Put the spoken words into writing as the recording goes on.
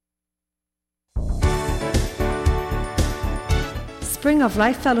Spring of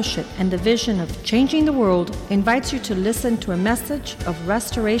Life Fellowship and the vision of changing the world invites you to listen to a message of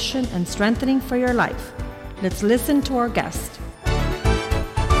restoration and strengthening for your life. Let's listen to our guest.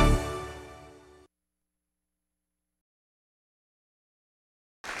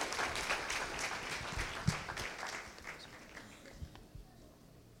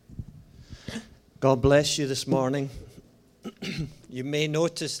 God bless you this morning. You may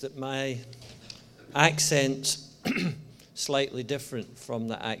notice that my accent's slightly different from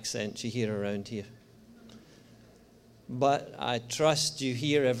the accents you hear around here. But I trust you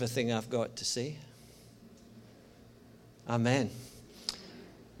hear everything I've got to say. Amen.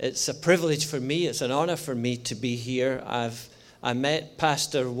 It's a privilege for me, it's an honor for me to be here. I met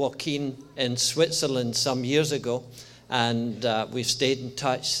Pastor Joaquin in Switzerland some years ago, and we've stayed in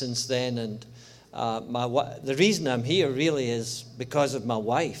touch since then. And the reason I'm here really is because of my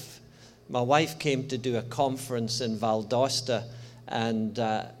wife. My wife came to do a conference in Valdosta, and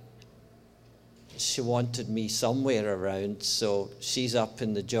she wanted me somewhere around, so she's up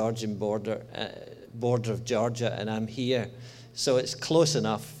in the Georgian border of Georgia, and I'm here. So it's close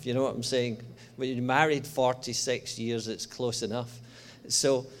enough, you know what I'm saying? When you're married 46 years, it's close enough.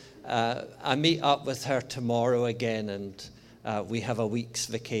 So I meet up with her tomorrow again, and we have a week's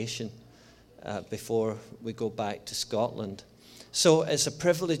vacation before we go back to Scotland. So it's a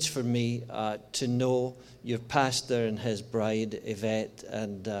privilege for me to know your pastor and his bride, Yvette,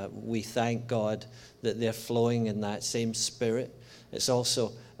 and we thank God that they're flowing in that same spirit. It's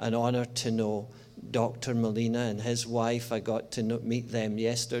also an honor to know Dr. Molina and his wife. I got to meet them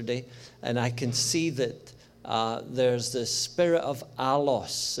yesterday, and I can see that there's the spirit of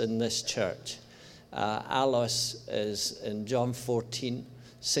allos in this church. Allos is in John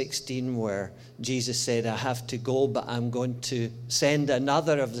 14:16, where Jesus said, I have to go, but I'm going to send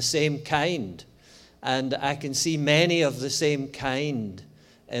another of the same kind. And I can see many of the same kind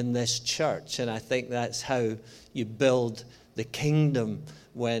in this church. And I think that's how you build the kingdom,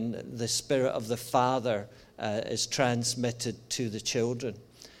 when the Spirit of the Father is transmitted to the children.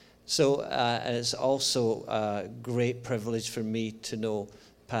 So it's also a great privilege for me to know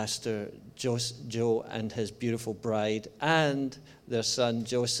Pastor Joe and his beautiful bride, and their son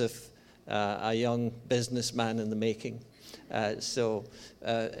Joseph, a young businessman in the making. So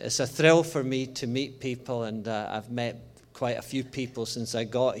it's a thrill for me to meet people, and I've met quite a few people since I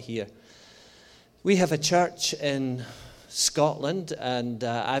got here. We have a church in Scotland, and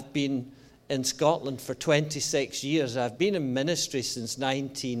I've been in Scotland for 26 years. I've been in ministry since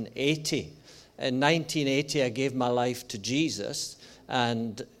 1980. In 1980, I gave my life to Jesus.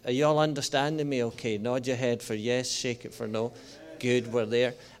 And are you all understanding me okay? Nod your head for yes, shake it for no. Good, we're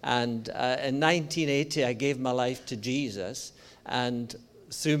there. And in 1980, I gave my life to Jesus. And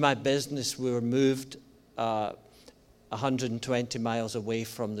through my business, we were moved 120 miles away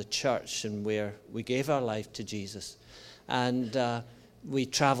from the church, and where we gave our life to Jesus. And we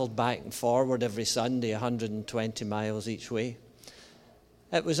traveled back and forward every Sunday, 120 miles each way.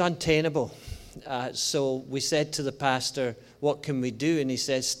 It was untenable. So we said to the pastor, what can we do? And he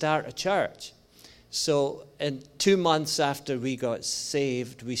said, start a church. So in 2 months after we got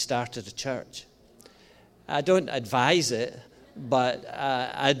saved, we started a church. I don't advise it, but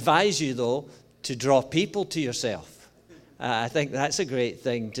I advise you, though, to draw people to yourself. I think that's a great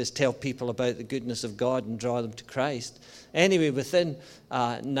thing, just tell people about the goodness of God and draw them to Christ. Anyway, within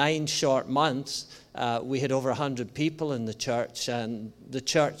 9 short months, we had over 100 people in the church, and the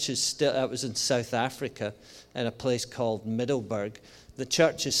church is still, that was in South Africa, in a place called Middelburg. The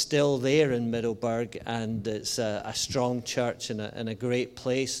church is still there in Middelburg, and it's a strong church and a great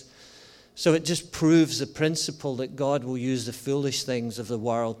place. So it just proves the principle that God will use the foolish things of the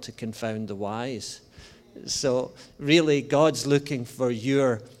world to confound the wise. So really, God's looking for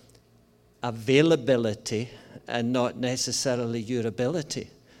your availability and not necessarily your ability.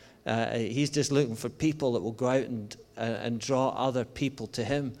 He's just looking for people that will go out and draw other people to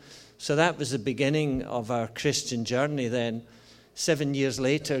him. So that was the beginning of our Christian journey. Then 7 years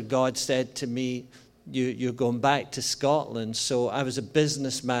later, God said to me, you're going back to Scotland. So I was a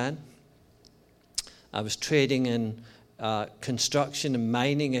businessman. I was trading in construction and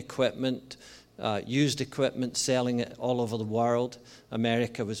mining equipment, used equipment, selling it all over the world.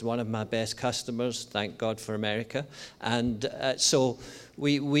 America was one of my best customers. Thank God for America. And so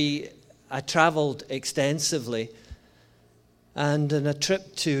I traveled extensively. And in a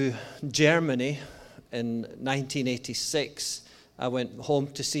trip to Germany in 1986, I went home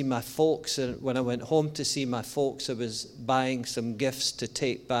to see my folks. And when I went home to see my folks, I was buying some gifts to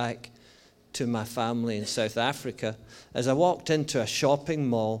take back to my family in South Africa. As I walked into a shopping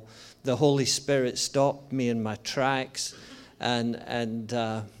mall, the Holy Spirit stopped me in my tracks and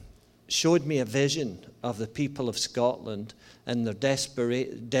showed me a vision of the people of Scotland and their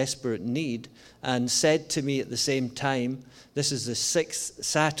desperate need, and said to me at the same time, this is the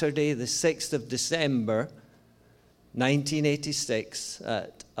Saturday, the 6th of December, 1986,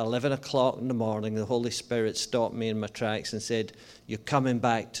 at 11 o'clock in the morning, the Holy Spirit stopped me in my tracks and said, "You're coming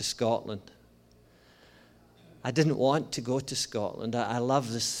back to Scotland." I didn't want to go to Scotland. I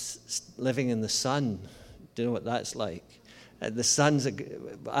love this living in the sun. Do you know what that's like? The sun's,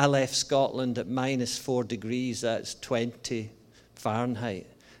 I left Scotland at -4 degrees, that's 20 Fahrenheit.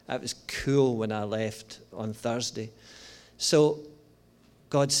 That was cool when I left on Thursday. So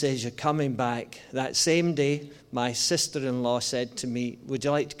God says, "You're coming back." That same day, my sister-in-law said to me, "Would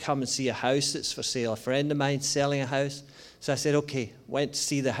you like to come and see a house that's for sale?" A friend of mine's selling a house. So I said, okay, went to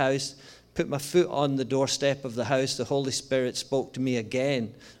see the house, put my foot on the doorstep of the house. The Holy Spirit spoke to me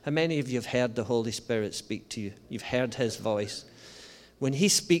again. How many of you have heard the Holy Spirit speak to you? You've heard his voice. When he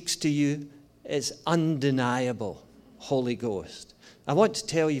speaks to you, it's undeniable, Holy Ghost. I want to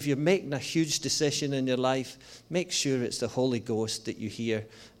tell you, if you're making a huge decision in your life, make sure it's the Holy Ghost that you hear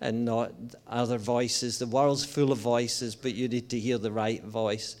and not other voices. The world's full of voices, but you need to hear the right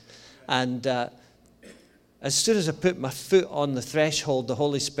voice. And as soon as I put my foot on the threshold, the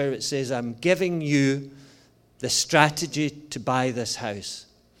Holy Spirit says, "I'm giving you the strategy to buy this house."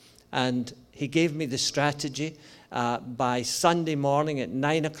 And he gave me the strategy. By Sunday morning at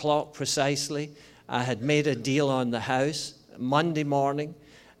 9 o'clock precisely, I had made a deal on the house. Monday morning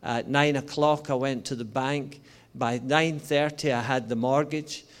at 9 o'clock, I went to the bank. By 9:30, I had the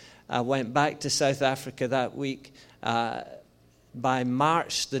mortgage. I went back to South Africa that week. By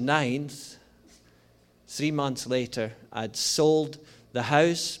March the 9th, 3 months later, I'd sold the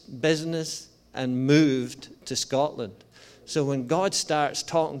house, business, and moved to Scotland. So when God starts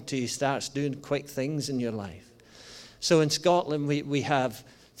talking to you, starts doing quick things in your life. So in Scotland, we have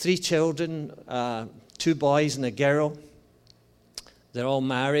 3 children, 2 boys and a girl. They're all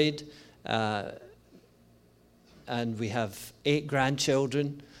married, and we have 8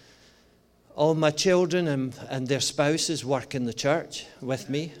 grandchildren. All my children and their spouses work in the church with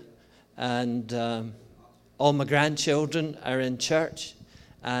me, and all my grandchildren are in church,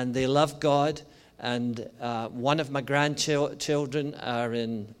 and they love God. And one of my grandchildren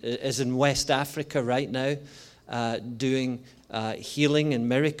is in West Africa right now, doing healing and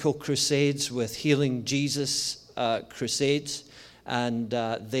miracle crusades with Healing Jesus crusades. And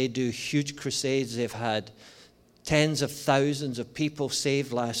they do huge crusades. They've had tens of thousands of people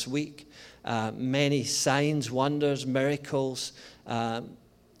saved last week. Many signs, wonders, miracles,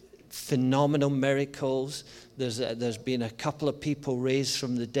 phenomenal miracles. There's been a couple of people raised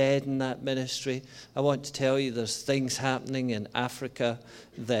from the dead in that ministry. I want to tell you, there's things happening in Africa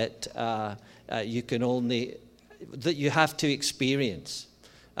that that you have to experience.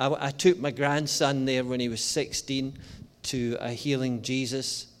 I took my grandson there when he was 16 to a Healing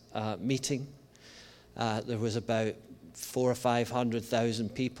Jesus meeting. There was about 400,000 or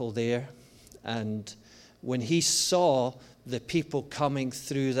 500,000 people there, and when he saw the people coming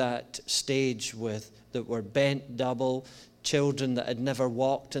through that stage that were bent double, children that had never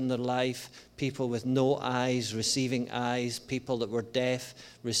walked in their life, people with no eyes receiving eyes, people that were deaf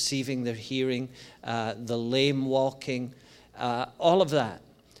receiving their hearing, the lame walking, all of that.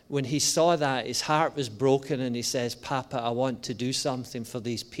 When he saw that, his heart was broken, and he says, "Papa, I want to do something for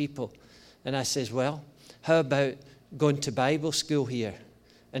these people." And I says, "Well, how about going to Bible school here?"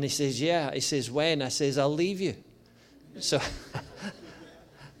 And he says, "Yeah." He says, "When?" I says, "I'll leave you." So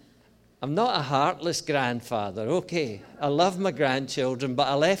I'm not a heartless grandfather. Okay, I love my grandchildren, but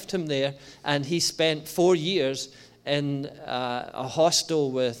I left him there, and he spent 4 years in a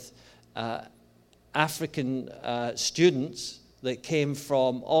hostel with African students that came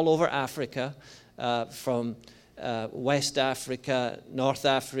from all over Africa, from West Africa, North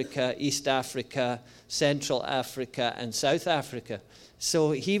Africa, East Africa, Central Africa, and South Africa.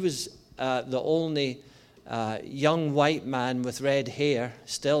 So he was the only young white man with red hair,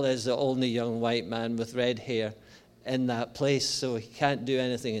 still is the only young white man with red hair in that place, so he can't do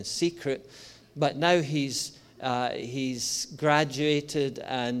anything in secret. But now he's graduated,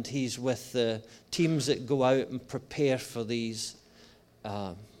 and he's with the teams that go out and prepare for these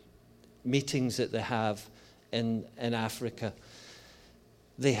meetings that they have in Africa.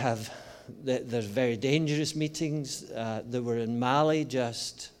 There's very dangerous meetings. They were in Mali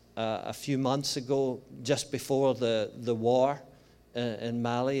just a few months ago, just before the war in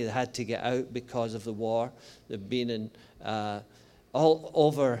Mali. They had to get out because of the war. They've been in all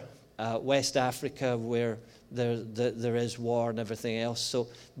over West Africa where there is war and everything else.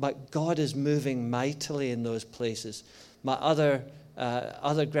 But God is moving mightily in those places. My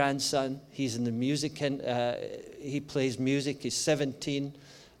other grandson, he's in the music, he plays music, he's 17,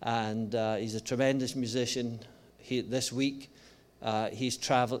 and he's a tremendous musician. This week, he's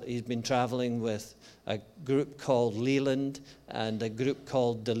been traveling with a group called Leland and a group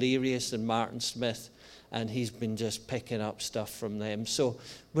called Delirious and Martin Smith, and he's been just picking up stuff from them. So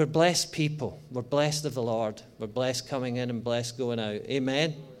we're blessed people. We're blessed of the Lord. We're blessed coming in and blessed going out.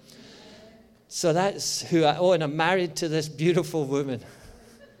 Amen? So that's who and I'm married to this beautiful woman.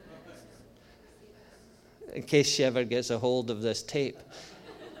 In case she ever gets a hold of this tape.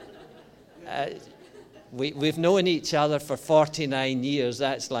 We've known each other for 49 years.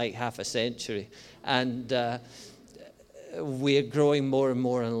 That's like half a century. And we're growing more and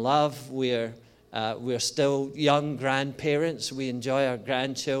more in love. We're still young grandparents. We enjoy our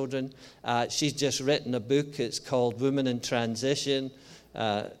grandchildren. She's just written a book. It's called Women in Transition.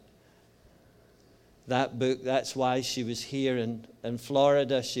 That book, that's why she was here in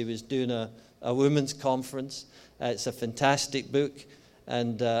Florida. She was doing a women's conference. It's a fantastic book.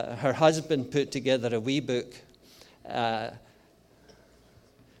 And her husband put together a wee book.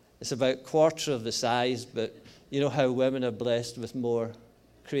 It's about a quarter of the size, but you know how women are blessed with more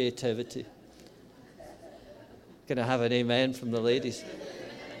creativity. Can I have an amen from the ladies?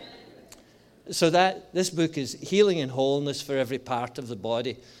 So this book is Healing and Wholeness for Every Part of the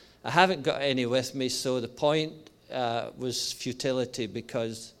Body. I haven't got any with me, so the point was futility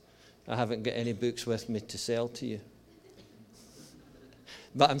because I haven't got any books with me to sell to you.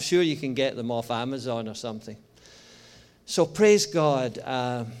 But I'm sure you can get them off Amazon or something. So praise God.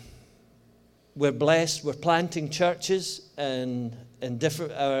 We're blessed. We're planting churches in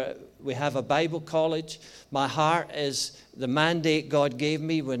different. We have a Bible college. My heart is the mandate God gave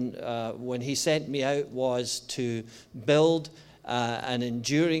me when He sent me out was to build an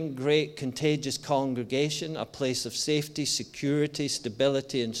enduring, great, contagious congregation, a place of safety, security,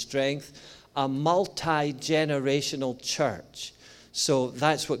 stability, and strength, a multi-generational church. So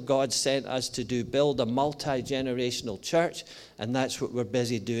that's what God sent us to do, build a multi-generational church, and that's what we're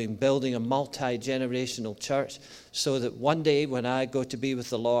busy doing, building a multi-generational church so that one day when I go to be with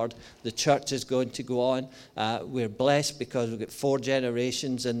the Lord, the church is going to go on. We're blessed because we've got 4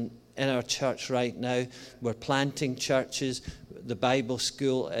 generations in our church right now. We're planting churches. The Bible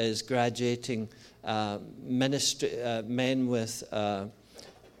school is graduating men with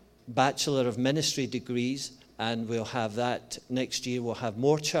Bachelor of Ministry degrees. And we'll have that next year. We'll have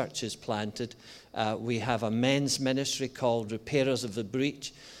more churches planted. We have a men's ministry called Repairers of the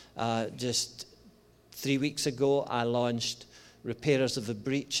Breach. Just 3 weeks ago, I launched Repairers of the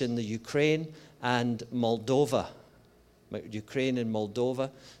Breach in the Ukraine and Moldova. Ukraine and Moldova.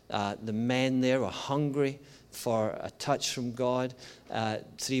 The men there are hungry for a touch from God.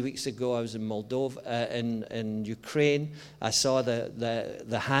 3 weeks ago, I was in Moldova, in Ukraine. I saw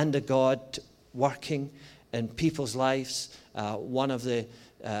the hand of God working in people's lives. There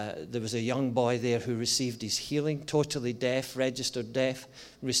was a young boy there who received his healing, totally deaf, registered deaf,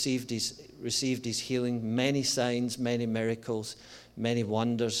 received his healing, many signs, many miracles, many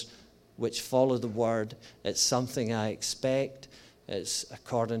wonders which follow the word. It's something I expect. It's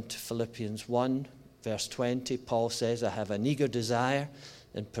according to Philippians 1, verse 20. Paul says, I have an eager desire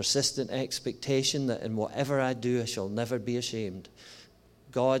and persistent expectation that in whatever I do, I shall never be ashamed.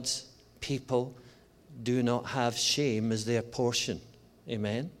 God's people do not have shame as their portion.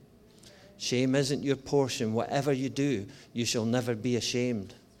 Amen? Shame isn't your portion. Whatever you do, you shall never be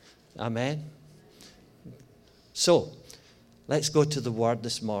ashamed. Amen? So, let's go to the word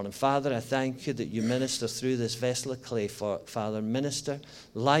this morning. Father, I thank you that you minister through this vessel of clay. Father, minister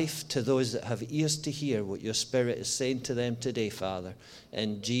life to those that have ears to hear what your Spirit is saying to them today, Father,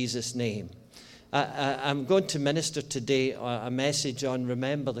 in Jesus' name. I'm going to minister today a message on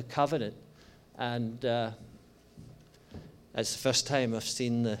Remember the Covenant. And it's the first time I've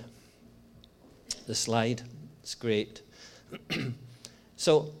seen the slide. It's great.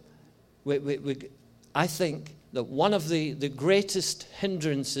 So I think that one of the greatest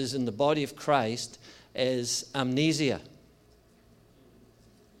hindrances in the body of Christ is amnesia.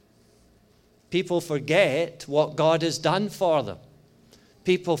 People forget what God has done for them.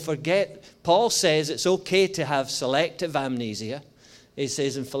 People forget. Paul says it's okay to have selective amnesia. He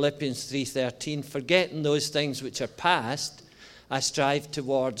says in Philippians 3:13, forgetting those things which are past, I strive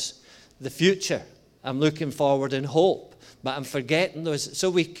towards the future. I'm looking forward in hope, but I'm forgetting those. So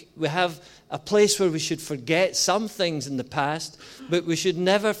we have a place where we should forget some things in the past, but we should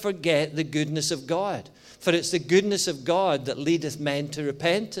never forget the goodness of God. For it's the goodness of God that leadeth men to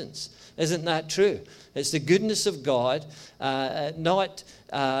repentance. Isn't that true? It's the goodness of God, not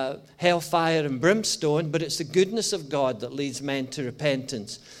hellfire and brimstone, but it's the goodness of God that leads men to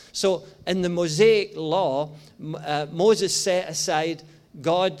repentance. So in the Mosaic law, Moses set aside,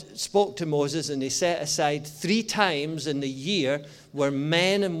 God spoke to Moses and he set aside 3 times in the year where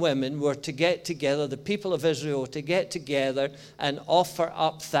men and women were to get together, the people of Israel to get together and offer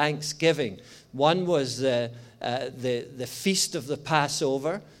up thanksgiving. One was the feast of the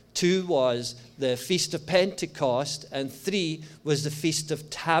Passover, 2 was the Feast of Pentecost, and 3 was the Feast of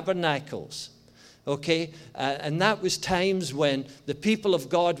Tabernacles. Okay? And that was times when the people of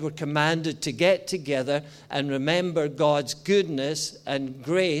God were commanded to get together and remember God's goodness and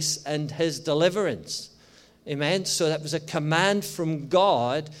grace and his deliverance. Amen? So that was a command from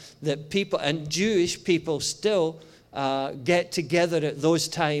God that people, and Jewish people still get together at those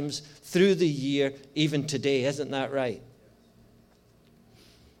times through the year, even today. Isn't that right?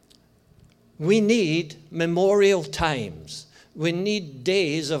 We need memorial times. We need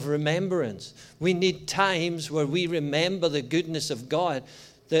days of remembrance. We need times where we remember the goodness of God.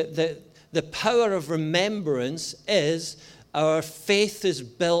 The power of remembrance is our faith is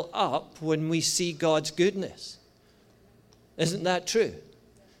built up when we see God's goodness. Isn't that true?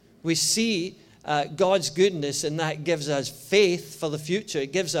 We see God's goodness, and that gives us faith for the future.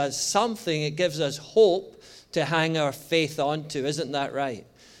 It gives us something. It gives us hope to hang our faith onto. Isn't that right?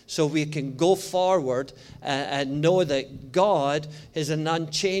 So we can go forward and know that God is an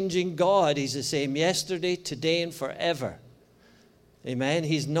unchanging God. He's the same yesterday, today, and forever. Amen.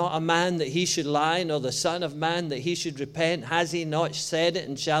 He's not a man that he should lie, nor the son of man that he should repent. Has he not said it,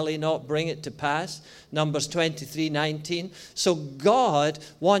 and shall he not bring it to pass? Numbers 23:19. So God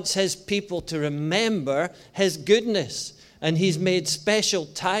wants his people to remember his goodness, and he's made special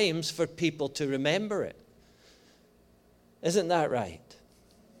times for people to remember it. Isn't that right?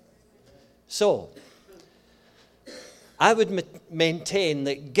 So, I would maintain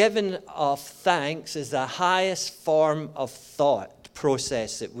that giving of thanks is the highest form of thought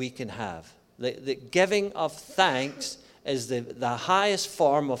process that we can have. The giving of thanks is the highest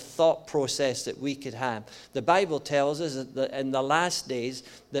form of thought process that we could have. The Bible tells us that in the last days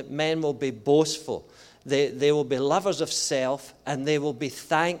that men will be boastful. They will be lovers of self, and they will be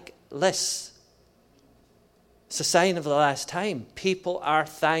thankless. It's a sign of the last time. People are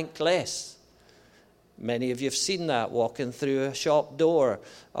thankless. Many of you have seen that walking through a shop door,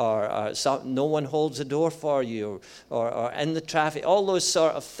 or no one holds the door for you, or in the traffic, all those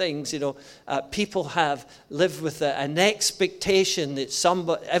sort of things. People have lived with an expectation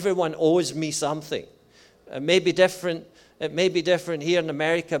that everyone owes me something. It may be different here in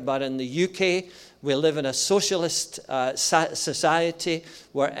America, but in the UK, we live in a socialist society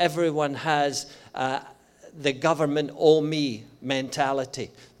where everyone has the government owe me mentality.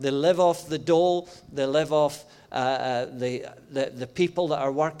 They live off the dole. They live off the people that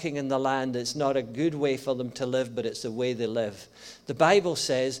are working in the land. It's not a good way for them to live, but it's the way they live. The Bible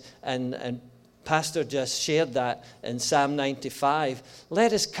says, and Pastor just shared that in Psalm 95,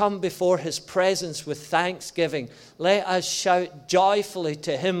 let us come before his presence with thanksgiving. Let us shout joyfully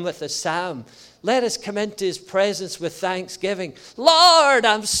to him with a psalm. Let us come into his presence with thanksgiving. Lord,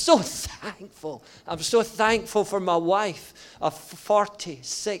 I'm so thankful. I'm so thankful for my wife of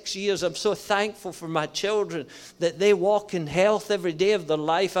 46 years. I'm so thankful for my children, that they walk in health every day of their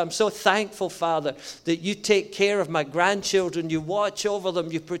life. I'm so thankful, Father, that you take care of my grandchildren. You watch over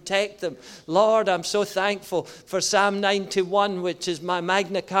them. You protect them. Lord, I'm so thankful for Psalm 91, which is my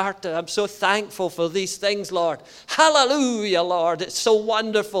Magna Carta. I'm so thankful for these things, Lord. Hallelujah, Lord. It's so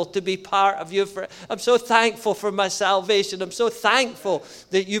wonderful to be part of you. I'm so thankful for my salvation. I'm so thankful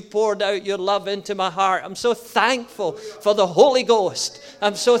that you poured out your love into my heart. I'm so thankful for the Holy Ghost.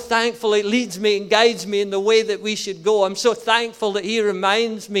 I'm so thankful it leads me and guides me in the way that we should go. I'm so thankful that he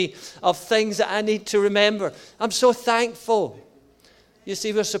reminds me of things that I need to remember. I'm so thankful. You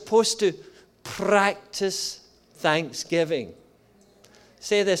see, we're supposed to practice thanksgiving.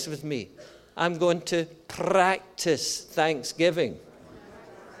 Say this with me. I'm going to practice thanksgiving.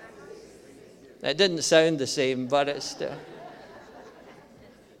 It didn't sound the same, but it's still.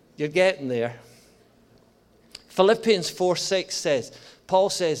 You're getting there. Philippians 4:6 says, Paul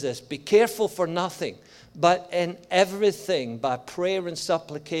says this, be careful for nothing, but in everything by prayer and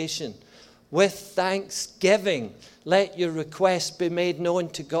supplication, with thanksgiving, let your requests be made known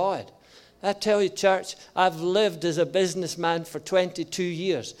to God. I tell you, church, I've lived as a businessman for 22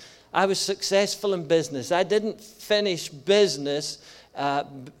 years. I was successful in business. I didn't finish business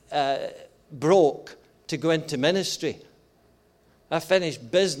broke to go into ministry. I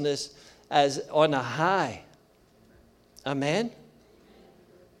finished business as on a high. Amen?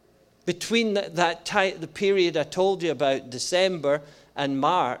 Between the period I told you about, December and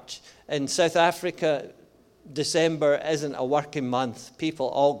March, in South Africa, December isn't a working month. People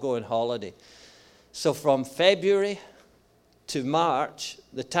all go on holiday. So from February to March,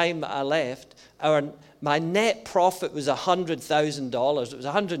 the time that I left, my net profit was $100,000. It was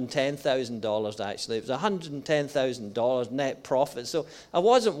 $110,000 actually. It was $110,000 net profit. So I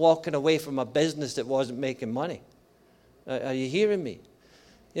wasn't walking away from a business that wasn't making money. Are you hearing me?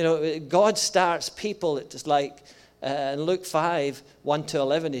 You know, God starts people. It's like in Luke 5,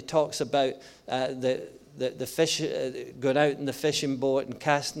 1-11, he talks about the fish going out in the fishing boat and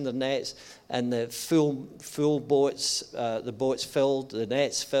casting their nets, and the full boats, the boats filled, the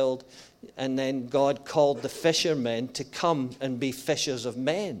nets filled, and then God called the fishermen to come and be fishers of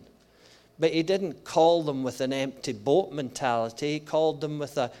men. But he didn't call them with an empty boat mentality. He called them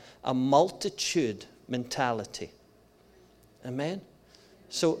with a multitude mentality. Amen?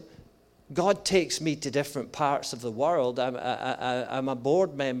 So God takes me to different parts of the world. I'm a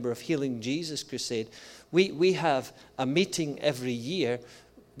board member of Healing Jesus Crusade. We have a meeting every year.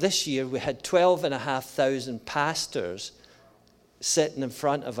 This year we had 12,500 pastors sitting in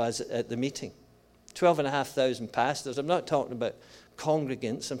front of us at the meeting. 12,500 pastors. I'm not talking about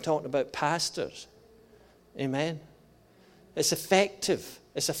congregants. I'm talking about pastors. Amen? It's effective.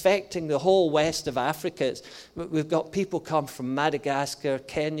 It's affecting the whole west of Africa. We've got people come from Madagascar,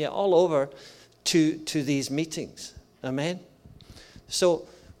 Kenya, all over to these meetings. Amen? So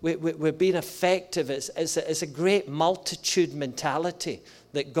we're being effective. It's a great multitude mentality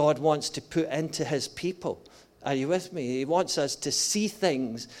that God wants to put into his people. Are you with me? He wants us to see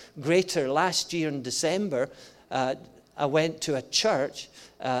things greater. Last year in December, I went to a church,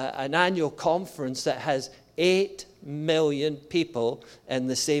 an annual conference that has 8 million people in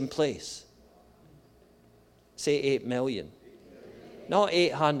the same place. Say 8 million. Not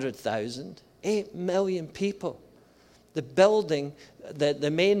 800,000. 8 million people. The building,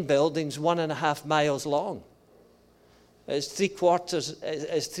 the main building's 1.5 miles long. It's three quarters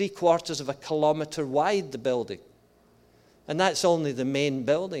of a kilometre wide, the building. And that's only the main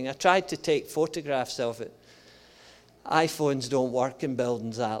building. I tried to take photographs of it. iPhones don't work in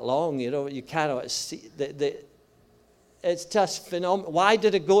buildings that long. You know, you cannot see. It's just phenomenal. Why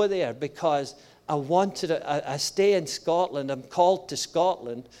did I go there? Because I stay in Scotland. I'm called to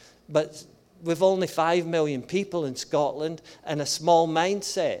Scotland, but we've only 5 million people in Scotland and a small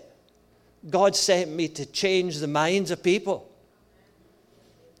mindset. God sent me to change the minds of people.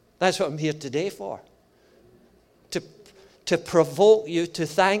 That's what I'm here today for. To provoke you to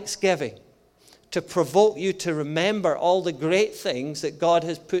thanksgiving. To provoke you to remember all the great things that God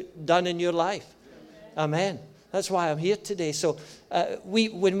has done in your life. Amen. That's why I'm here today. So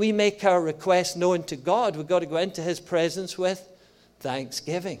when we make our request known to God, we've got to go into his presence with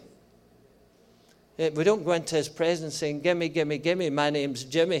thanksgiving. We don't go into his presence saying, gimme, gimme, gimme, my name's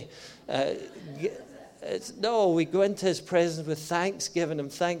Jimmy. No, we go into his presence with thanksgiving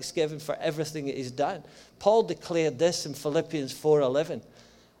and thanksgiving for everything that he's done. Paul declared this in Philippians 4:11.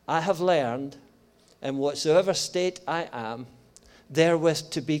 I have learned, in whatsoever state I am, therewith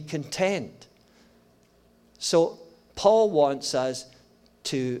to be content. So Paul wants us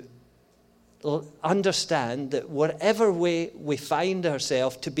to understand that whatever way we find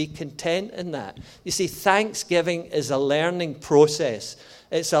ourselves, to be content in that. You see, thanksgiving is a learning process.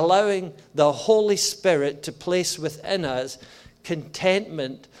 It's allowing the Holy Spirit to place within us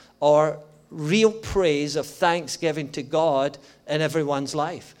contentment or real praise of thanksgiving to God in everyone's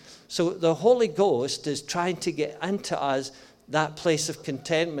life. So the Holy Ghost is trying to get into us that place of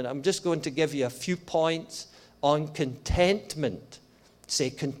contentment. I'm just going to give you a few points on contentment. Say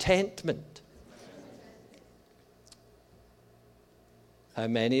contentment. How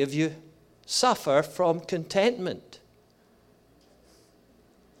many of you suffer from contentment?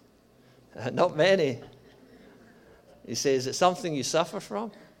 Not many. He says, is it something you suffer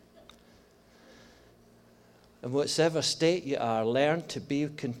from? In whatever state you are, learn to be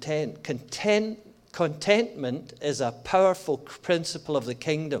content. Contentment is a powerful principle of the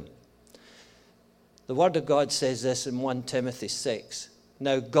kingdom. The Word of God says this in 1 Timothy 6.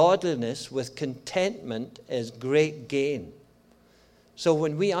 Now, godliness with contentment is great gain. So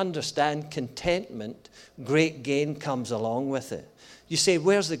when we understand contentment, great gain comes along with it. You say,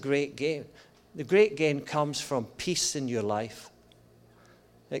 where's the great gain? The great gain comes from peace in your life.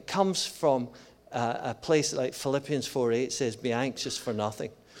 It comes from a place like Philippians 4:8 says, be anxious for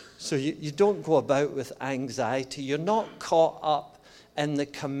nothing. So you don't go about with anxiety. You're not caught up in the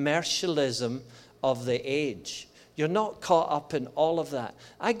commercialism of the age. You're not caught up in all of that.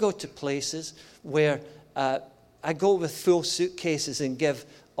 I go to places where I go with full suitcases and give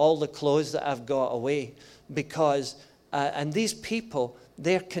all the clothes that I've got away. Because, and these people,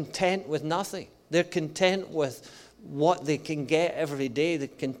 they're content with nothing. They're content with what they can get every day. They're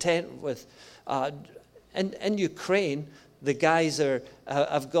content with, in Ukraine, the guys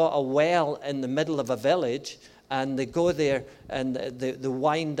have got a well in the middle of a village, and they go there and they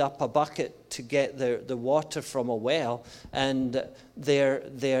wind up a bucket to get the water from a well, and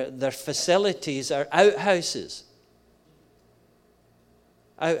their facilities are outhouses.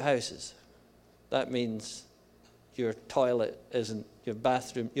 Outhouses. That means your toilet isn't, your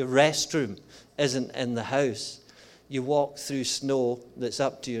bathroom, your restroom isn't in the house. You walk through snow that's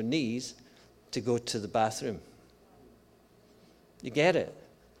up to your knees to go to the bathroom. You get it?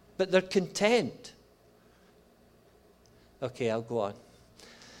 But they're content. Okay, I'll go on.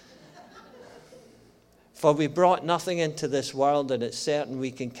 For we brought nothing into this world, and it's certain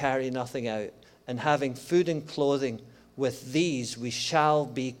we can carry nothing out. And having food and clothing, with these we shall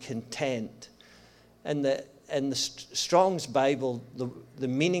be content. In the Strong's Bible, the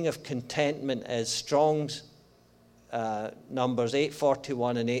meaning of contentment is Strong's Numbers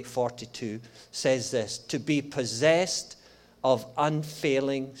 841 and 842 says this: to be possessed of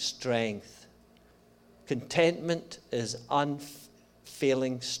unfailing strength. Contentment is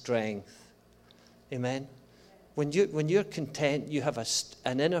unfailing strength. Amen. When you're content, you have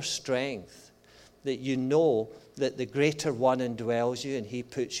an inner strength that you know that the greater one indwells you and he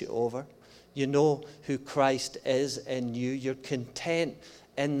puts you over. You know who Christ is in you. You're content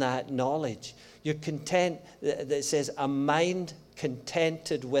in that knowledge. You're content, that it says, a mind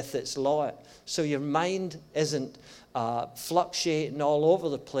contented with its lot. So your mind isn't fluctuating all over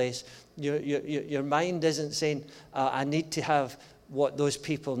the place. Your mind isn't saying, I need to have what those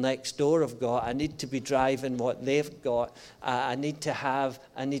people next door have got. I need to be driving what they've got. I need to have.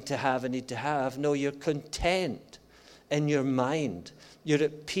 No, you're content in your mind. You're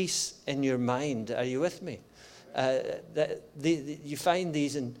at peace in your mind. Are you with me? You find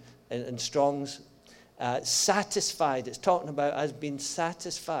these in Strong's. Satisfied. It's talking about us being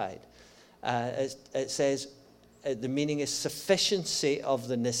satisfied. It says the meaning is sufficiency of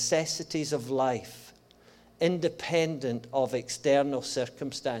the necessities of life, independent of external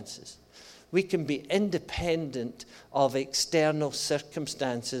circumstances. We can be independent of external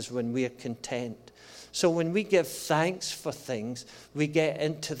circumstances when we are content. So when we give thanks for things, we get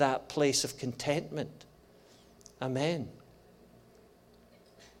into that place of contentment. Amen.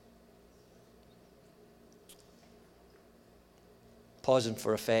 Pausing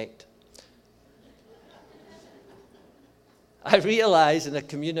for effect. I realize in a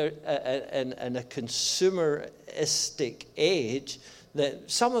consumeristic age that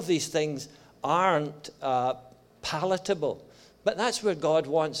some of these things aren't palatable, but that's where God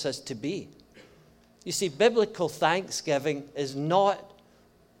wants us to be. You see, biblical thanksgiving is not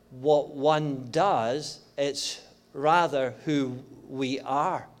what one does, it's rather who we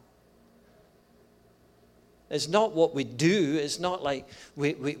are. It's not what we do. It's not like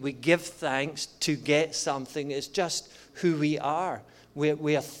we give thanks to get something. It's just who we are.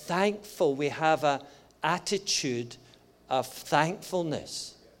 We are thankful. We have an attitude of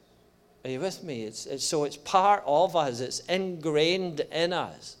thankfulness. Are you with me? So it's part of us. It's ingrained in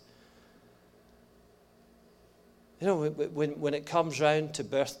us. You know, when it comes round to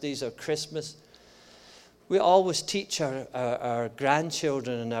birthdays or Christmas, we always teach our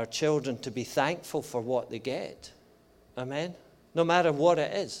grandchildren and our children to be thankful for what they get. Amen? No matter what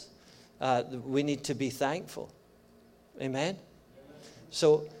it is, we need to be thankful. Amen?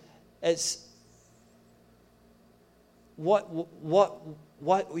 So it's what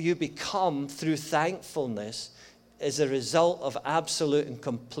you become through thankfulness is a result of absolute and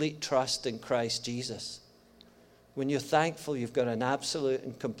complete trust in Christ Jesus. When you're thankful, you've got an absolute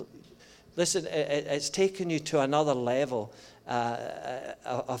and complete... Listen, it's taken you to another level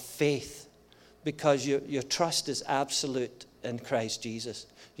of faith because your trust is absolute in Christ Jesus.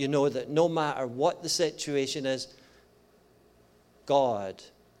 You know that no matter what the situation is, God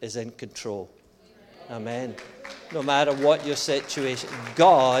is in control. Amen. No matter what your situation,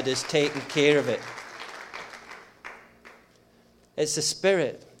 God is taking care of it. It's the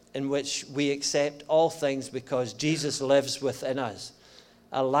Spirit in which we accept all things because Jesus lives within us.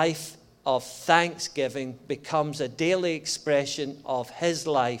 A life of thanksgiving becomes a daily expression of his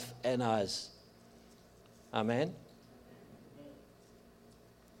life in us. Amen.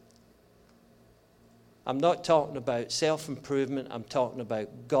 I'm not talking about self-improvement. I'm talking about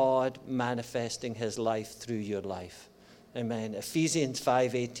God manifesting his life through your life. Amen. Ephesians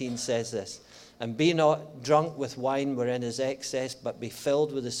 5:18 says this, and be not drunk with wine wherein is excess, but be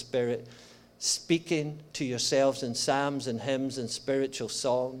filled with the Spirit, speaking to yourselves in psalms and hymns and spiritual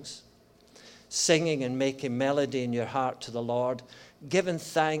songs, singing and making melody in your heart to the Lord, giving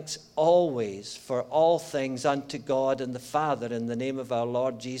thanks always for all things unto God and the Father in the name of our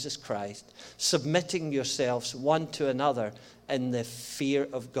Lord Jesus Christ, submitting yourselves one to another in the fear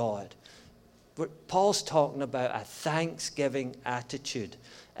of God. Paul's talking about a thanksgiving attitude,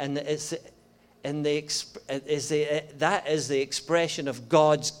 and that is the expression of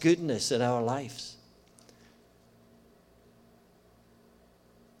God's goodness in our lives.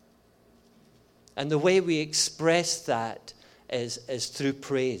 And the way we express that is through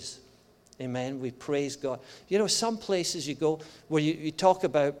praise. Amen. We praise God. You know, some places you go where you talk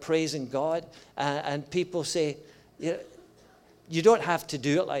about praising God, and people say, you don't have to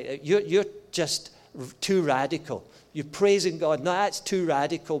do it like that. You're just too radical. You're praising God. No, that's too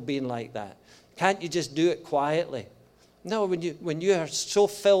radical being like that. Can't you just do it quietly? No, when you are so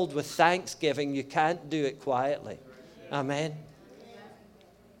filled with thanksgiving, you can't do it quietly. Amen.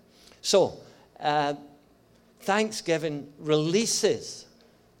 So, thanksgiving releases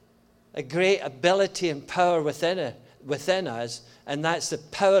a great ability and power within us, and that's the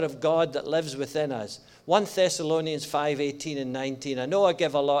power of God that lives within us. 1 Thessalonians 5:18 and 19. I know I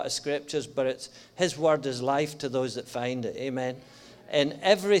give a lot of scriptures, but it's His word is life to those that find it. Amen. In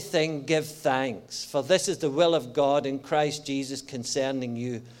everything give thanks, for this is the will of God in Christ Jesus concerning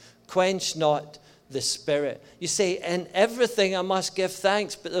you. Quench not the Spirit. You say, in everything I must give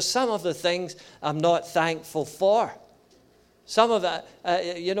thanks, but there's some of the things I'm not thankful for. Some of it,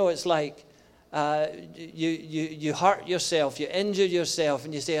 it's like you hurt yourself, you injure yourself,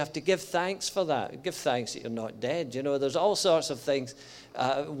 and you say, I have to give thanks for that. Give thanks that you're not dead. You know, there's all sorts of things,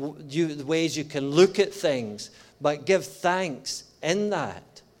 the ways you can look at things, but give thanks in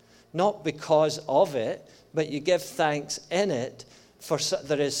that. Not because of it, but you give thanks in it. For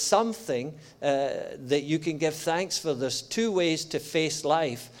there is something that you can give thanks for. There's two ways to face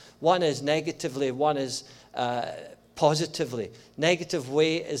life. One is negatively, one is positively. Negative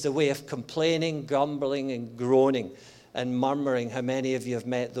way is the way of complaining, grumbling, and groaning and murmuring. How many of you have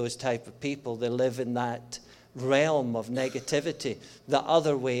met those type of people? They live in that realm of negativity. The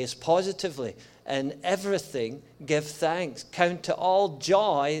other way is positively. And everything, give thanks. Count to all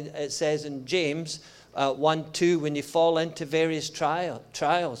joy, it says in James 1:2, when you fall into various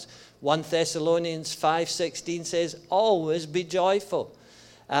trials. 1 Thessalonians 5:16 says, always be joyful.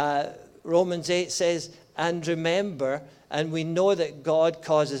 Romans 8 says, and remember, and we know that God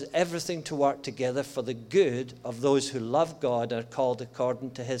causes everything to work together for the good of those who love God and are called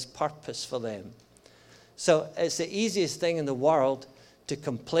according to His purpose for them. So it's the easiest thing in the world to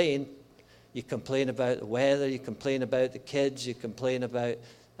complain. You complain about the weather, you complain about the kids, you complain about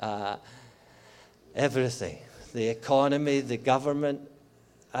everything. The economy, the government.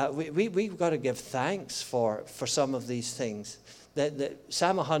 We've got to give thanks for some of these things.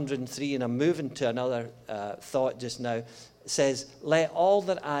 Psalm 103, and I'm moving to another thought just now, says, let all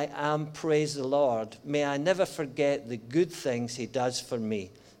that I am praise the Lord. May I never forget the good things He does for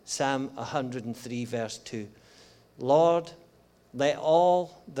me. Psalm 103, verse 2. Lord, let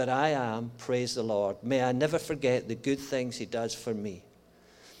all that I am praise the Lord. May I never forget the good things He does for me.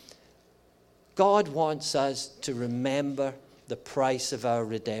 God wants us to remember the price of our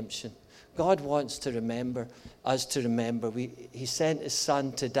redemption. God wants us to remember. He sent His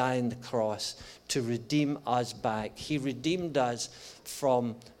Son to die on the cross to redeem us back. He redeemed us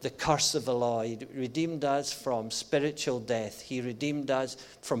from the curse of the law. He redeemed us from spiritual death. He redeemed us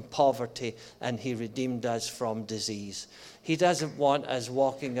from poverty, and He redeemed us from disease. He doesn't want us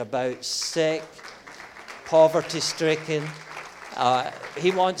walking about sick, poverty-stricken.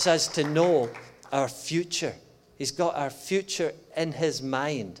 He wants us to know our future. He's got our future in His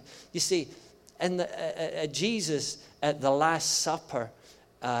mind. You see, Jesus at the Last Supper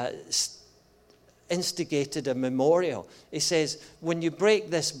instigated a memorial. He says, when you break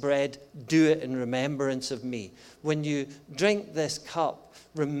this bread, do it in remembrance of me. When you drink this cup,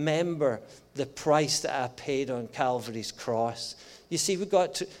 remember the price that I paid on Calvary's cross. You see, we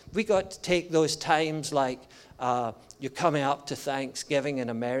got to take those times like you're coming up to Thanksgiving in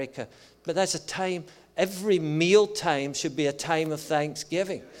America, but that's a time. Every meal time should be a time of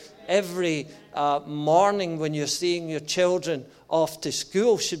thanksgiving. Every morning when you're seeing your children off to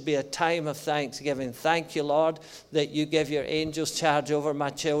school should be a time of thanksgiving. Thank you, Lord, that you give your angels charge over my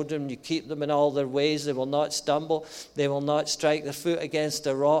children. You keep them in all their ways. They will not stumble. They will not strike their foot against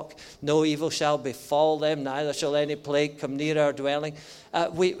a rock. No evil shall befall them, neither shall any plague come near our dwelling.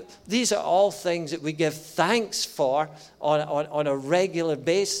 These are all things that we give thanks for on a regular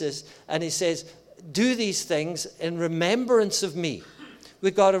basis. And He says, do these things in remembrance of me.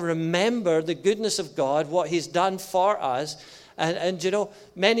 We've got to remember the goodness of God, what he's done for us. And you know,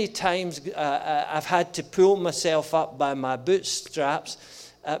 many times I've had to pull myself up by my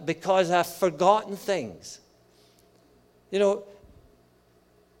bootstraps because I've forgotten things. You know,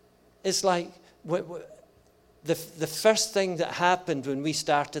 it's like the first thing that happened when we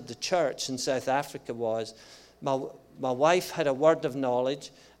started the church in South Africa was my wife had a word of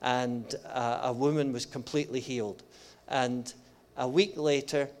knowledge, and a woman was completely healed. And a week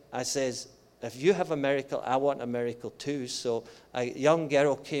later, I says, if you have a miracle, I want a miracle too. So a young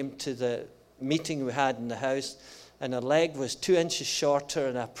girl came to the meeting we had in the house, and her leg was 2 inches shorter,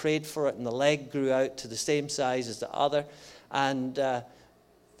 and I prayed for it, and the leg grew out to the same size as the other. And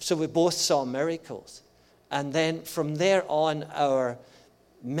so we both saw miracles. And then from there on, our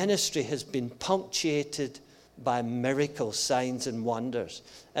ministry has been punctuated by miracles, signs, and wonders.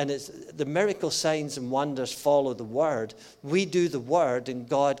 And it's the miracle, signs, and wonders follow the word. We do the word, and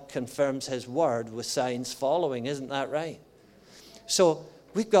God confirms his word with signs following. Isn't that right? So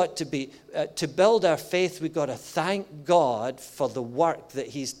we've got to be, to build our faith, we've got to thank God for the work that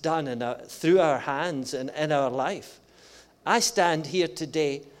he's done through our hands and in our life. I stand here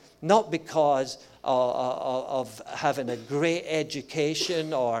today not because of having a great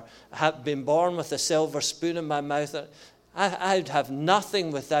education or have been born with a silver spoon in my mouth. I would have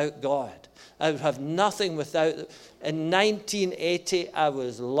nothing without God. I would have nothing without. In 1980, I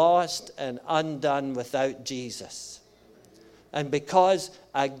was lost and undone without Jesus. And because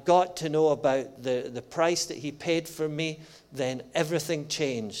I got to know about the price that he paid for me, then everything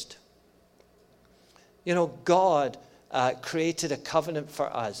changed. You know, God created a covenant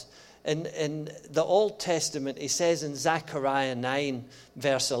for us. In the Old Testament, he says in Zechariah 9,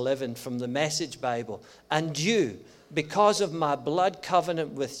 verse 11 from the Message Bible, and you, because of my blood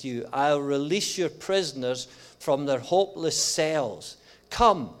covenant with you, I'll release your prisoners from their hopeless cells.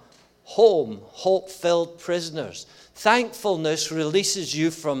 Come home, hope-filled prisoners. Thankfulness releases you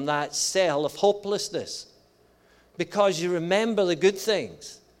from that cell of hopelessness because you remember the good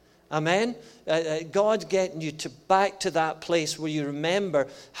things. Amen? God's getting you back to that place where you remember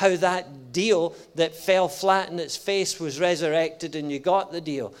how that deal that fell flat in its face was resurrected and you got the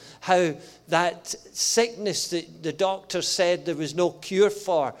deal. How that sickness that the doctor said there was no cure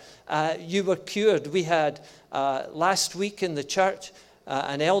for, you were cured. We had last week in the church,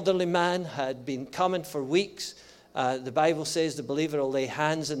 an elderly man had been coming for weeks. The Bible says the believer will lay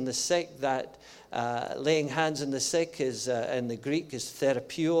hands on the sick. That laying hands on the sick is in the Greek is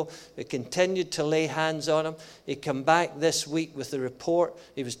therapeuo. We continued to lay hands on him. He came back this week with the report.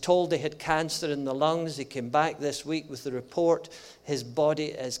 He was told he had cancer in the lungs. He came back this week with the report. His body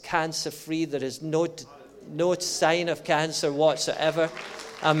is cancer-free. There is no sign of cancer whatsoever.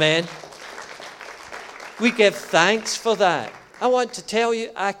 Amen. We give thanks for that. I want to tell you,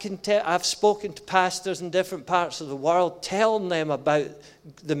 I've spoken to pastors in different parts of the world, telling them about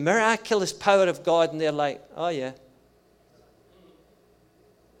the miraculous power of God, and they're like, oh yeah.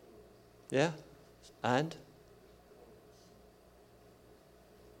 Yeah, and?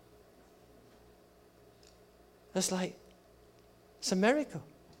 It's like, it's a miracle.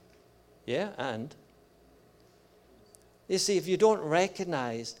 Yeah, and? You see, if you don't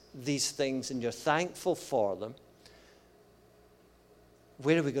recognize these things and you're thankful for them,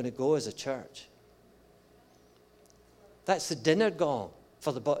 where are we going to go as a church? That's the dinner gong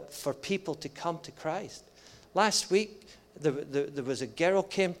for people to come to Christ. Last week, there was a girl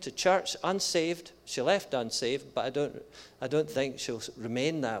came to church unsaved. She left unsaved, but I don't think she'll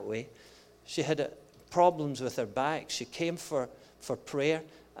remain that way. She had problems with her back. She came for prayer.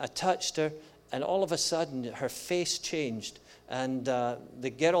 I touched her, and all of a sudden, her face changed. And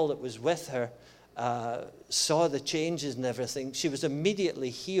the girl that was with her saw the changes and everything. She was immediately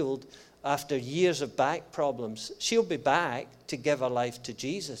healed after years of back problems. She'll be back to give her life to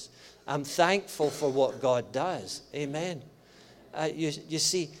Jesus. I'm thankful for what God does. Amen. You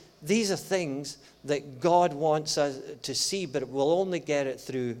see, these are things that God wants us to see, but we'll only get it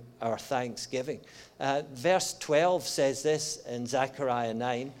through our thanksgiving. Verse 12 says this in Zechariah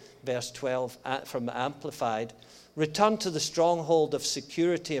 9, verse 12 from Amplified. Return to the stronghold of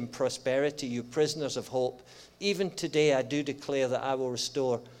security and prosperity, you prisoners of hope. Even today I do declare that I will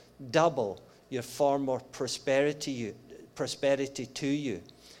restore double your former prosperity to you.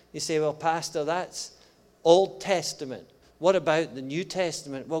 You say, well, Pastor, that's Old Testament. What about the New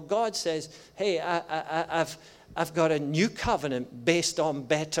Testament? Well, God says, hey, I've got a new covenant based on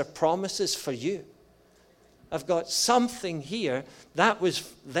better promises for you. I've got something here. That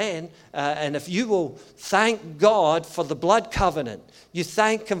was then. And if you will thank God for the blood covenant, you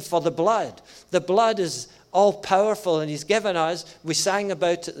thank him for the blood. The blood is all powerful, and he's given us, we sang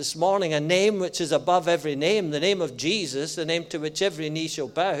about it this morning, a name which is above every name, the name of Jesus, the name to which every knee shall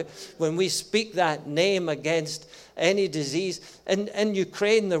bow. When we speak that name against any disease. In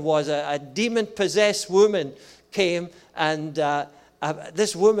Ukraine, there was a demon-possessed woman came, and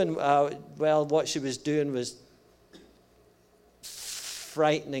this woman, what she was doing was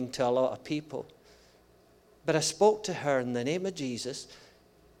frightening to a lot of people. But I spoke to her in the name of Jesus.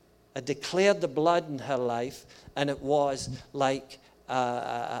 I declared the blood in her life, and it was like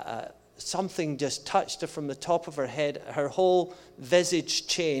something just touched her from the top of her head. Her whole visage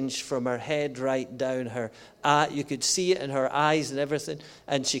changed from her head right down. You could see it in her eyes and everything,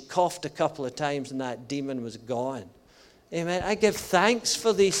 and she coughed a couple of times, and that demon was gone. Amen. I give thanks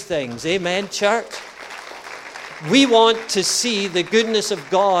for these things. Amen, church. We want to see the goodness of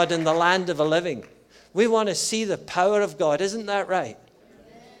God in the land of the living. We want to see the power of God. Isn't that right?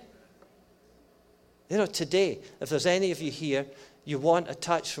 You know, today, if there's any of you here, you want a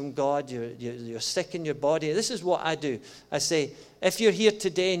touch from God, you're sick in your body. This is what I do. I say, if you're here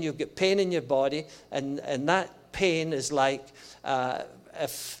today and you've got pain in your body, and that pain is like,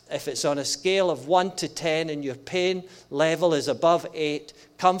 if it's on a scale of 1 to 10 and your pain level is above 8,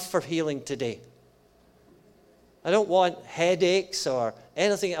 come for healing today. I don't want headaches or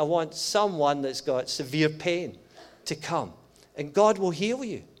anything. I want someone that's got severe pain to come, and God will heal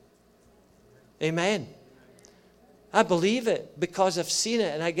you. Amen. I believe it because I've seen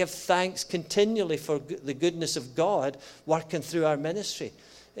it, and I give thanks continually for the goodness of God working through our ministry.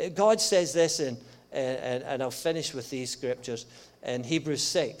 God says this, and I'll finish with these scriptures, in Hebrews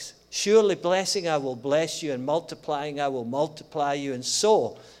 6. Surely blessing I will bless you, and multiplying I will multiply you. And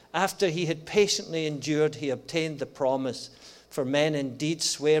so, after he had patiently endured, he obtained the promise. For men indeed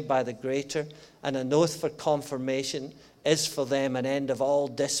swear by the greater, and an oath for confirmation is for them an end of all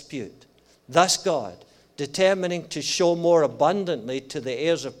dispute. Thus God, determining to show more abundantly to the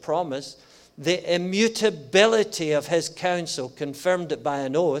heirs of promise the immutability of his counsel, confirmed it by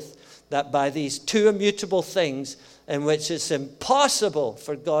an oath, that by these two immutable things, in which it's impossible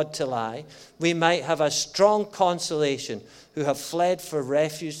for God to lie, we might have a strong consolation, who have fled for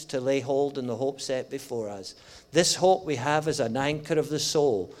refuge to lay hold in the hope set before us. This hope we have as an anchor of the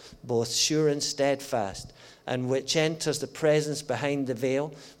soul, both sure and steadfast, and which enters the presence behind the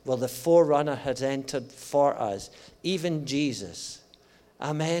veil, where the forerunner has entered for us, even Jesus.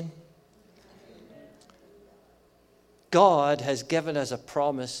 Amen. God has given us a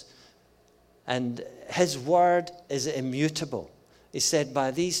promise, and his word is immutable. He said,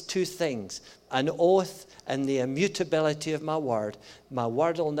 by these two things, an oath and the immutability of my word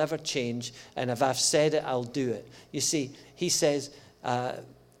will never change, and if I've said it, I'll do it. You see, he says,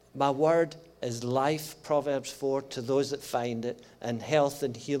 my word is life, Proverbs 4, to those that find it, and health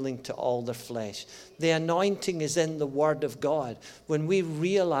and healing to all their flesh. The anointing is in the word of God. When we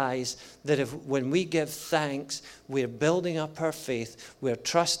realize that when we give thanks, we're building up our faith, we're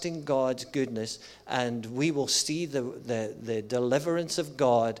trusting God's goodness, and we will see the deliverance of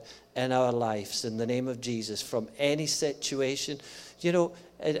God in our lives in the name of Jesus from any situation. You know,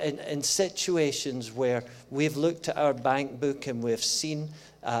 in situations where we've looked at our bank book and we've seen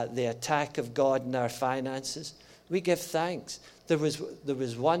the attack of God in our finances, we give thanks. There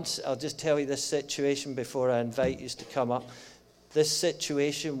was once, I'll just tell you this situation before I invite you to come up. This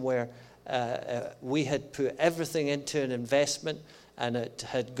situation where we had put everything into an investment and it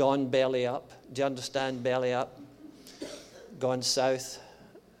had gone belly up. Do you understand belly up? Gone south,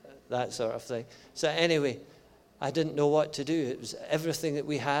 that sort of thing. So anyway, I didn't know what to do. It was everything that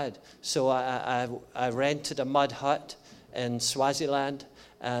we had. So I rented a mud hut in Swaziland,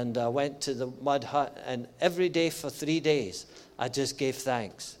 and I went to the mud hut, and every day for 3 days, I just gave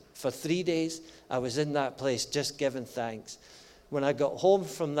thanks. For 3 days, I was in that place just giving thanks. When I got home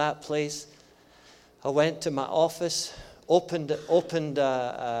from that place, I went to my office, opened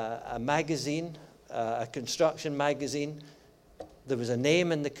a magazine, a construction magazine. There was a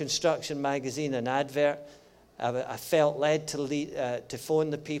name in the construction magazine, an advert. I felt led to phone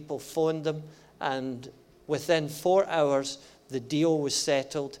the people, phoned them, and within 4 hours, the deal was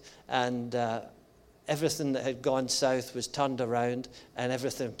settled, and everything that had gone south was turned around, and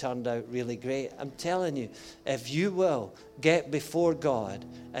everything turned out really great. I'm telling you, if you will get before God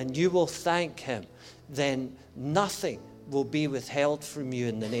and you will thank him, then nothing will be withheld from you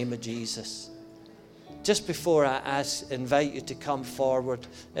in the name of Jesus. Just before I invite you to come forward,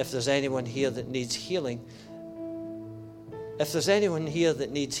 if there's anyone here that needs healing, if there's anyone here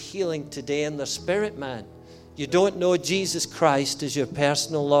that needs healing today in their spirit, man, You don't know Jesus Christ as your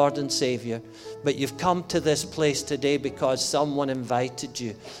personal Lord and Savior, but you've come to this place today because someone invited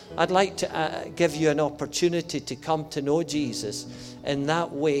you. I'd like to give you an opportunity to come to know Jesus in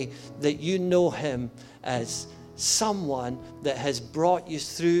that way, that you know him as someone that has brought you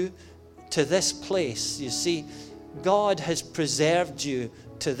through to this place. You see, God has preserved you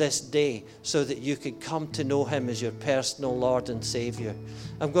to this day so that you could come to know him as your personal Lord and Savior.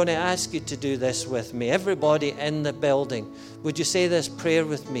 I'm going to ask you to do this with me. Everybody in the building, would you say this prayer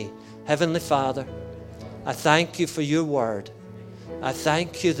with me? Heavenly Father, I thank you for your word. I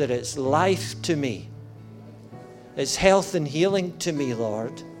thank you that it's life to me. It's health and healing to me,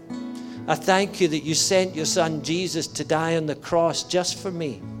 Lord. I thank you that you sent your son Jesus to die on the cross just for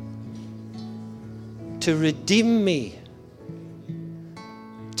me, to redeem me,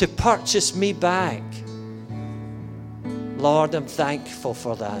 to purchase me back. Lord, I'm thankful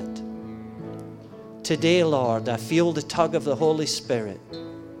for that. Today, Lord, I feel the tug of the Holy Spirit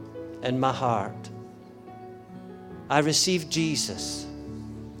in my heart. I receive Jesus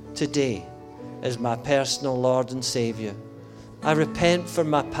today as my personal Lord and Savior. I repent for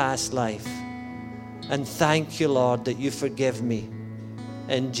my past life. And thank you, Lord, that you forgive me.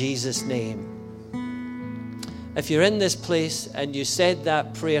 In Jesus' name. If you're in this place and you said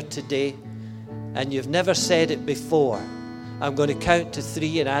that prayer today and you've never said it before, I'm going to count to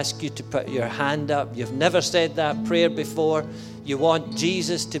 3 and ask you to put your hand up. You've never said that prayer before. You want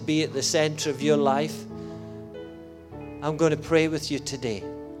Jesus to be at the center of your life. I'm going to pray with you today.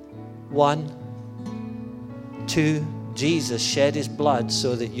 1, 2, Jesus shed his blood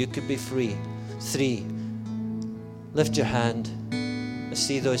so that you could be free. 3, lift your hand. I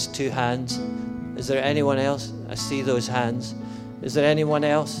see those 2 hands. Is there anyone else? I see those hands. Is there anyone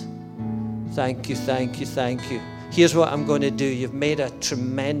else? Thank you, thank you, thank you. Here's what I'm going to do. You've made a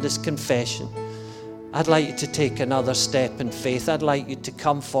tremendous confession. I'd like you to take another step in faith. I'd like you to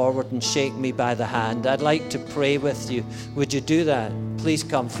come forward and shake me by the hand. I'd like to pray with you. Would you do that? Please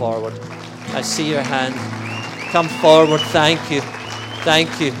come forward. I see your hand. Come forward. Thank you.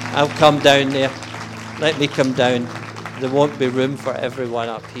 Thank you. I'll come down there. Let me come down. There won't be room for everyone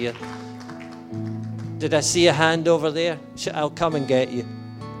up here. Did I see a hand over there? I'll come and get you.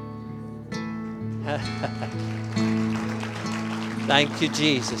 Thank you,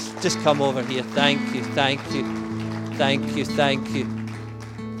 Jesus. Just come over here. Thank you, thank you, thank you, thank you.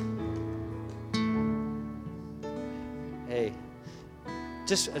 Hey, I'm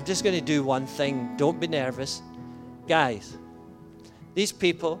just going to do one thing. Don't be nervous. Guys, these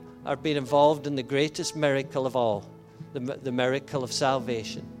people are being involved in the greatest miracle of all, the miracle of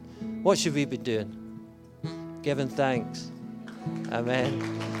salvation. What should we be doing? Giving thanks. Amen.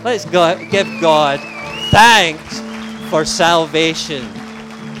 Let's give God thanks for salvation.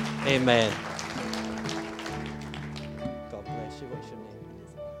 Amen. God bless you. What's your name?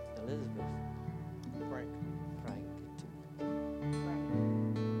 Elizabeth. Frank.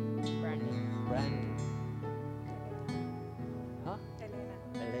 Brandy. Huh? Elena.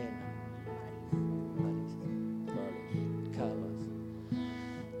 Carlos.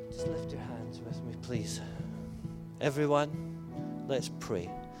 Just lift your hands with me, please. Everyone, let's pray.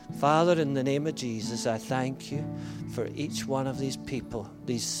 Father, in the name of Jesus, I thank you for each one of these people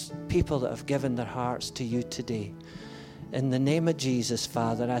that have given their hearts to you today. In the name of Jesus,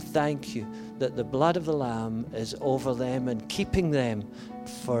 Father, I thank you that the blood of the Lamb is over them and keeping them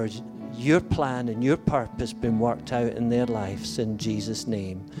for your plan and your purpose being worked out in their lives in Jesus'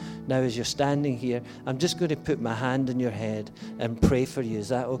 name. Now, as you're standing here, I'm just going to put my hand on your head and pray for you. Is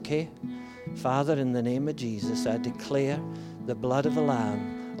that okay? Father, in the name of Jesus, I declare the blood of the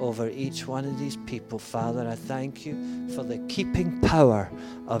Lamb over each one of these people. Father, I thank you for the keeping power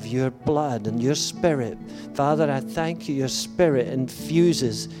of your blood and your spirit. Father, I thank you, your spirit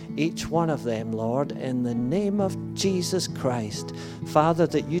infuses each one of them, Lord, in the name of Jesus Christ. Father,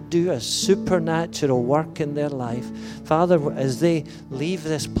 that you do a supernatural work in their life. Father, as they leave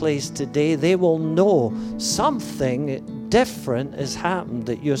this place today, they will know something different has happened,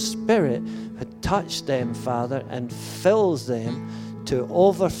 that your spirit had touched them, Father, and fills them to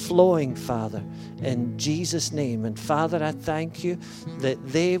overflowing, Father, in Jesus' name. And Father, I thank you that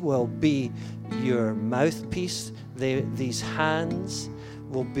they will be your mouthpiece. These hands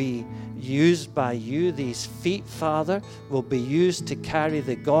will be used by you. These feet, Father, will be used to carry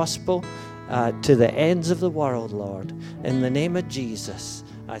the gospel to the ends of the world, Lord. In the name of Jesus,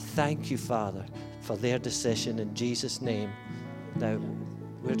 I thank you, Father, for their decision in Jesus' name. Now,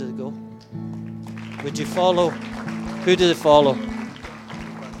 where do they go? Would you follow? Who do they follow?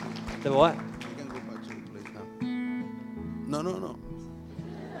 The what? You can go back to the place now. No.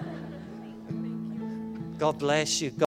 God bless you.